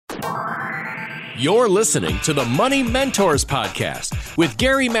You're listening to the Money Mentors Podcast with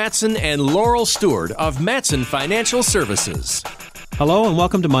Gary Mattson and Laurel Stewart of Mattson Financial Services. Hello and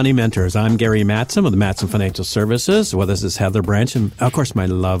welcome to Money Mentors. I'm Gary Mattson with Mattson Financial Services. With us is Heather Branch and, of course, my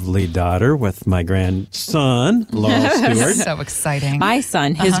lovely daughter with my grandson, Laurel Stewart. So exciting. My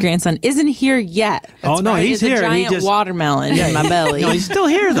son, his grandson, isn't here yet. That's no, he's here. A giant watermelon in my belly. No, he's still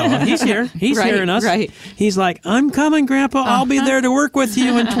here, though. He's here. He's right, hearing us. Right. He's like, I'm coming, Grandpa. I'll be there to work with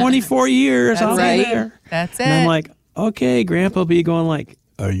you in 24 years. I'll be there. That's it. And I'm like, okay, Grandpa will be going like,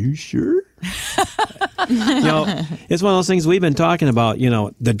 are you sure? It's one of those things we've been talking about,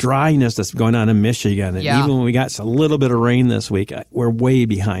 the dryness that's going on in Michigan. And even when we got a little bit of rain this week, we're way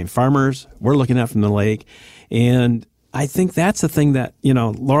behind. Farmers, we're looking at from the lake. And I think that's the thing that,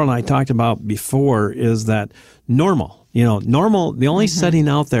 Laura and I talked about before is that normal. Normal, the only setting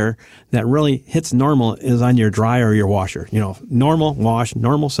out there that really hits normal is on your dryer or your washer. Normal wash,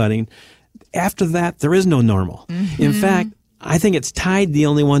 normal setting. After that, there is no normal. In fact, I think it's Tide the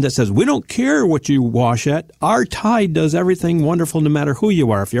only one that says, we don't care what you wash at. Our Tide does everything wonderful no matter who you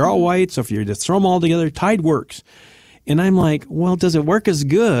are. If you're all whites, if you just throw them all together, Tide works. And I'm like, well, does it work as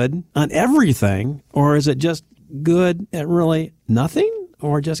good on everything? Or is it just good at really nothing?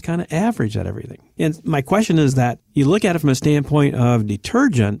 Or just kind of average at everything? And my question is that you look at it from a standpoint of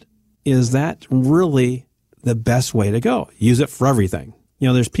detergent, is that really the best way to go? Use it for everything.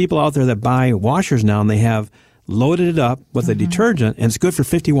 There's people out there that buy washers now and they have loaded it up with a detergent, and it's good for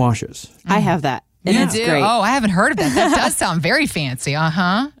 50 washes. I have that, and it's great. Oh, I haven't heard of that. That does sound very fancy.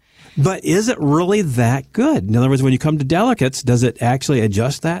 But is it really that good? In other words, when you come to delicates, does it actually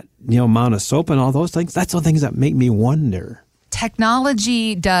adjust that amount of soap and all those things? That's the things that make me wonder.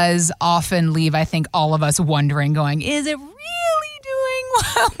 Technology does often leave, I think, all of us wondering, going, is it really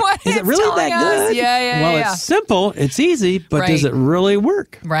doing what is it really that good? Yeah. It's simple, it's easy, but does it really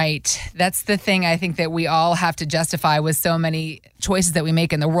work? Right. That's the thing I think that we all have to justify with so many choices that we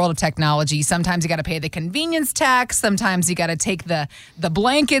make in the world of technology. Sometimes you got to pay the convenience tax. Sometimes you got to take the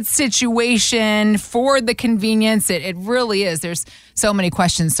blanket situation for the convenience. It really is. There's so many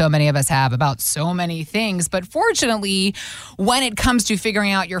questions so many of us have about so many things. But fortunately, when it comes to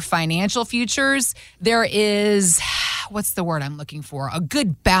figuring out your financial futures, there is, what's the word I'm looking for? A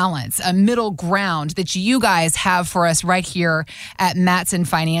good balance, a middle ground that you guys have for us right here at Mattson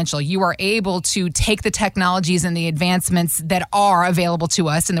Financial. You are able to take the technologies and the advancements that are available to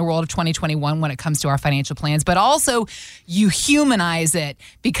us in the world of 2021 when it comes to our financial plans, but also you humanize it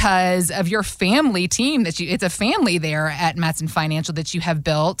because of your family team it's a family there at Mattson Financial that you have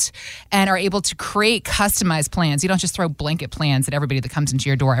built and are able to create customized plans. You don't just throw blanket plans at everybody that comes into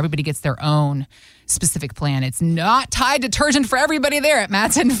your door. Everybody gets their own specific plan. It's not Tide detergent for everybody there at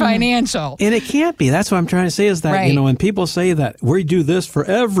Mattson Financial. And it can't be. That's what I'm trying to say is that, when people say that we do this for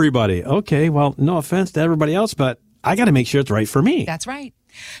everybody, okay, well, no offense to everybody else, but I got to make sure it's right for me. That's right.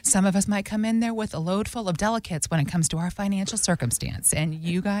 Some of us might come in there with a load full of delicates when it comes to our financial circumstance, and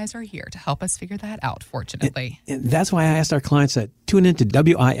you guys are here to help us figure that out, fortunately. And that's why I asked our clients to tune into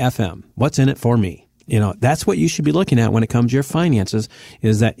WIFM. What's in it for me? That's what you should be looking at when it comes to your finances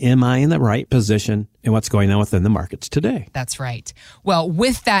is that am I in the right position in what's going on within the markets today? That's right. Well,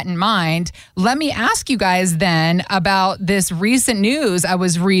 with that in mind, let me ask you guys then about this recent news I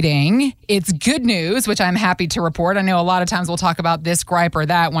was reading. It's good news, which I'm happy to report. I know a lot of times we'll talk about this gripe or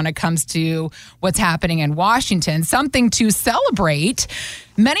that when it comes to what's happening in Washington. Something to celebrate.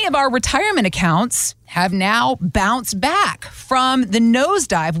 Many of our retirement accounts have now bounced back from the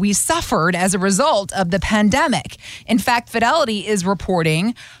nosedive we suffered as a result of the pandemic. In fact, Fidelity is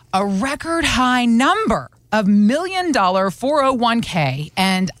reporting a record high number of $1 million 401k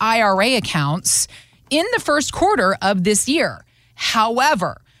and IRA accounts in the first quarter of this year.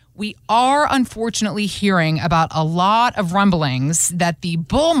 However, we are unfortunately hearing about a lot of rumblings that the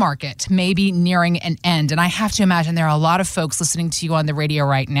bull market may be nearing an end. And I have to imagine there are a lot of folks listening to you on the radio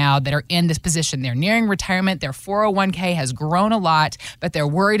right now that are in this position. They're nearing retirement. Their 401k has grown a lot, but they're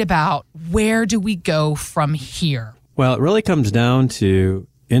worried about where do we go from here? Well, it really comes down to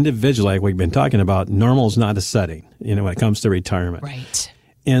individual, like we've been talking about. Normal is not a setting, when it comes to retirement. Right.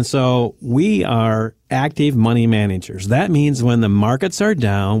 And so we are active money managers. That means when the markets are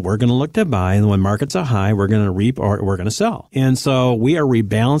down, we're going to look to buy. And when markets are high, we're going to reap or we're going to sell. And so we are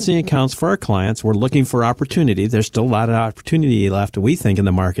rebalancing accounts for our clients. We're looking for opportunity. There's still a lot of opportunity left, we think, in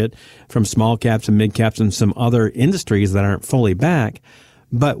the market from small caps and mid caps and some other industries that aren't fully back.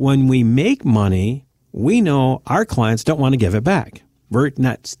 But when we make money, we know our clients don't want to give it back. We're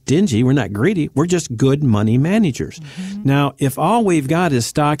not stingy. We're not greedy. We're just good money managers. Mm-hmm. Now, if all we've got is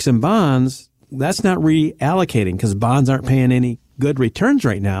stocks and bonds, that's not reallocating because bonds aren't paying any good returns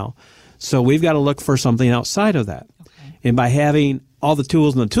right now. So we've got to look for something outside of that. Okay. And by having all the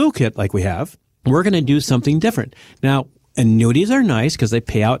tools in the toolkit like we have, we're going to do something different. Now, annuities are nice because they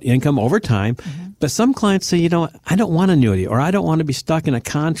pay out income over time. Mm-hmm. But some clients say, I don't want an annuity, or I don't want to be stuck in a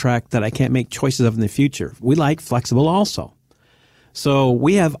contract that I can't make choices of in the future. We like flexible also. So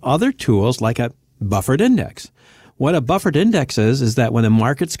we have other tools like a buffered index. What a buffered index is that when the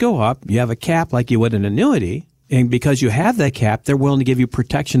markets go up, you have a cap like you would an annuity. And because you have that cap, they're willing to give you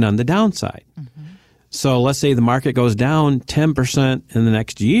protection on the downside. Mm-hmm. So let's say the market goes down 10% in the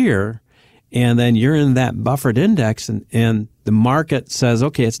next year, and then you're in that buffered index and the market says,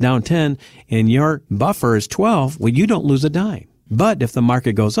 okay, it's down 10 and your buffer is 12. Well, you don't lose a dime. But if the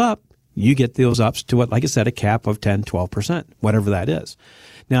market goes up, you get those ups to what, like I said, a cap of 10, 12%, whatever that is.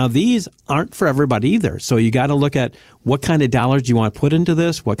 Now, these aren't for everybody either. So you got to look at what kind of dollars you want to put into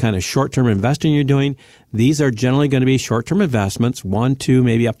this, what kind of short-term investing you're doing. These are generally going to be short-term investments, 1, 2,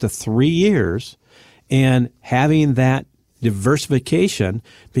 maybe up to 3 years, and having that diversification,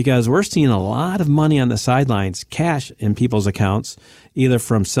 because we're seeing a lot of money on the sidelines, cash in people's accounts, either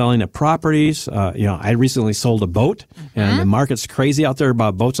from selling of properties. I recently sold a boat, and the market's crazy out there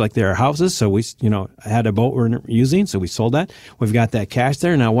about boats like they are houses. So we, had a boat we're using, so we sold that. We've got that cash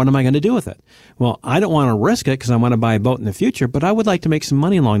there. Now, what am I going to do with it? Well, I don't want to risk it because I want to buy a boat in the future, but I would like to make some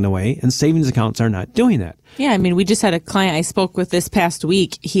money along the way, and savings accounts are not doing that. Yeah, we just had a client I spoke with this past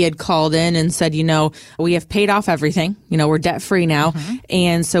week. He had called in and said, we have paid off everything. We're debt free now. Mm-hmm.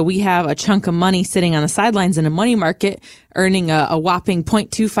 And so we have a chunk of money sitting on the sidelines in a money market earning a whopping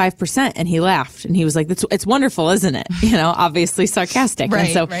 0.25%. And he laughed and he was like, it's wonderful, isn't it? Obviously sarcastic.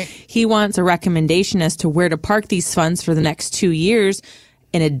 Right, and so he wants a recommendation as to where to park these funds for the next 2 years.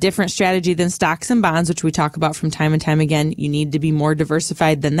 In a different strategy than stocks and bonds, which we talk about from time and time again. You need to be more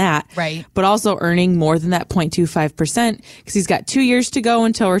diversified than that. Right. But also earning more than that 0.25%, because he's got 2 years to go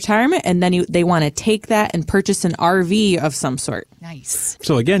until retirement, and then they want to take that and purchase an RV of some sort. Nice.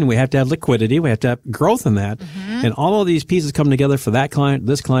 So again, we have to have liquidity. We have to have growth in that. Mm-hmm. And all of these pieces come together for that client,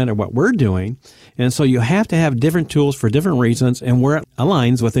 this client, or what we're doing. And so you have to have different tools for different reasons, and where it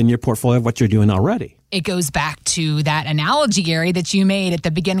aligns within your portfolio of what you're doing already. It goes back to that analogy, Gary, that you made at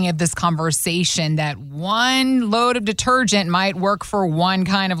the beginning of this conversation, that one load of detergent might work for one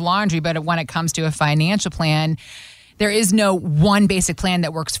kind of laundry, but when it comes to a financial plan, there is no one basic plan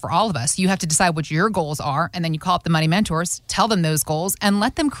that works for all of us. You have to decide what your goals are, and then you call up the Money Mentors, tell them those goals, and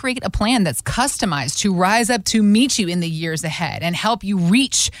let them create a plan that's customized to rise up to meet you in the years ahead and help you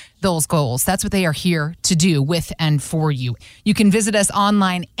reach those goals. That's what they are here to do with and for you. You can visit us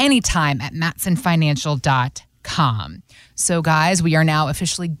online anytime at matsonfinancial.com. So guys, we are now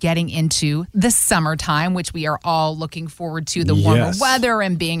officially getting into the summertime, which we are all looking forward to, the warmer weather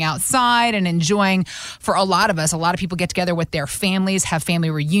and being outside and enjoying. For a lot of us, a lot of people get together with their families, have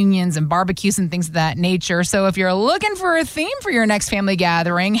family reunions and barbecues and things of that nature. So if you're looking for a theme for your next family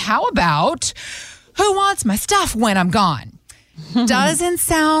gathering, how about Who Wants My Stuff When I'm Gone? Doesn't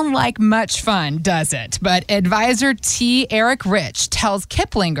sound like much fun, does it? But advisor T. Eric Rich tells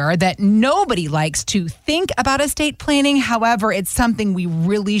Kiplinger that nobody likes to think about estate planning. However, it's something we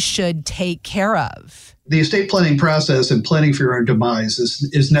really should take care of. The estate planning process and planning for your own demise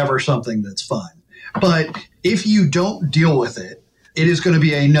is never something that's fun. But if you don't deal with it, it is going to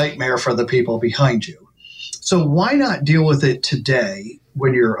be a nightmare for the people behind you. So why not deal with it today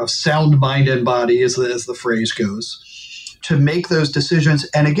when you're of sound mind and body, as the phrase goes, to make those decisions.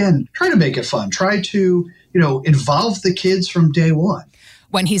 And again, try to make it fun. Try to, involve the kids from day one.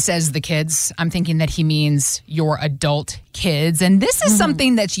 When he says the kids, I'm thinking that he means your adult kids. And this is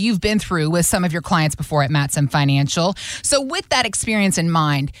something that you've been through with some of your clients before at Matson Financial. So with that experience in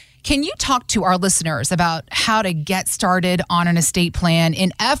mind, can you talk to our listeners about how to get started on an estate plan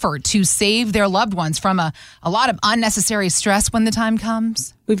in effort to save their loved ones from a lot of unnecessary stress when the time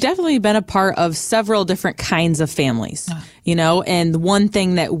comes? We've definitely been a part of several different kinds of families, and one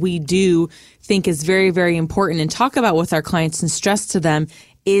thing that we do think is very, very important and talk about with our clients and stress to them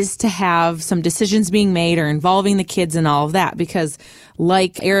is to have some decisions being made or involving the kids and all of that. Because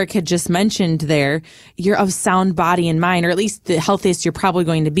like Eric had just mentioned there, you're of sound body and mind, or at least the healthiest you're probably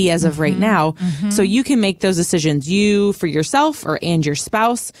going to be as of right now. So you can make those decisions, you for yourself and your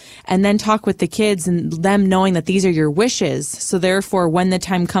spouse, and then talk with the kids and them knowing that these are your wishes. So therefore, when the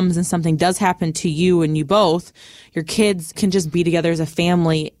time comes and something does happen to you and you both, your kids can just be together as a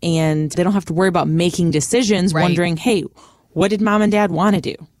family and they don't have to worry about making decisions, wondering, hey, what did mom and dad want to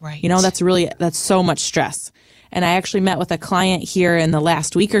do? Right. That's so much stress. And I actually met with a client here in the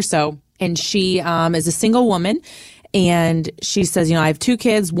last week or so, and she is a single woman. And she says, I have 2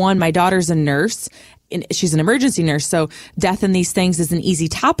 kids. One, my daughter's a nurse. she's an emergency nurse, so death and these things is an easy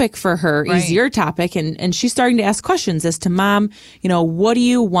topic for her, Right. easier topic. And she's starting to ask questions as to, Mom, what do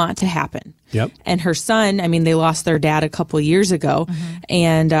you want to happen? Yep. And her son, they lost their dad a couple of years ago,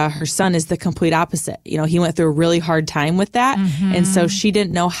 and her son is the complete opposite. He went through a really hard time with that, and so she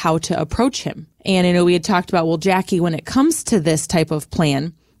didn't know how to approach him. And we had talked about, well, Jackie, when it comes to this type of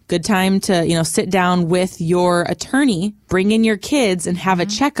plan, good time to, sit down with your attorney, bring in your kids, and have a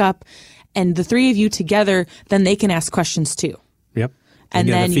checkup, and the three of you together, then they can ask questions too. Yep. And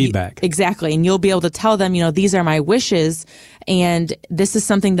get then the feedback. Exactly. And you'll be able to tell them, these are my wishes and this is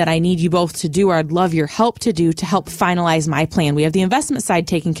something that I need you both to do, or I'd love your help to do to help finalize my plan. We have the investment side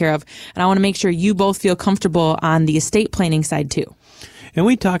taken care of, and I want to make sure you both feel comfortable on the estate planning side too. And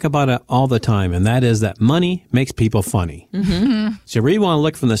we talk about it all the time, and that is that money makes people funny. Mm-hmm. So we want to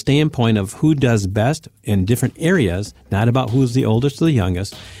look from the standpoint of who does best in different areas, not about who's the oldest or the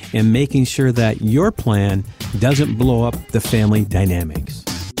youngest, and making sure that your plan doesn't blow up the family dynamics.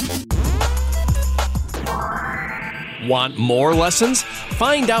 Want more lessons?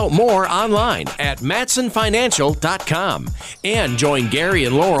 Find out more online at MatsonFinancial.com. And join Gary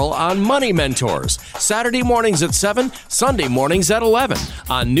and Laurel on Money Mentors, Saturday mornings at 7, Sunday mornings at 11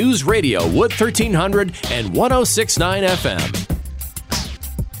 on News Radio Wood 1300 and 106.9 FM.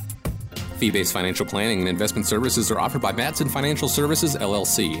 Fee-based financial planning and investment services are offered by Matson Financial Services,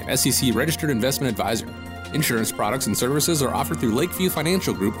 LLC, SEC Registered Investment Advisor. Insurance products and services are offered through Lakeview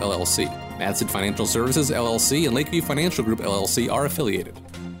Financial Group, LLC. Matson Financial Services, LLC and Lakeview Financial Group, LLC are affiliated.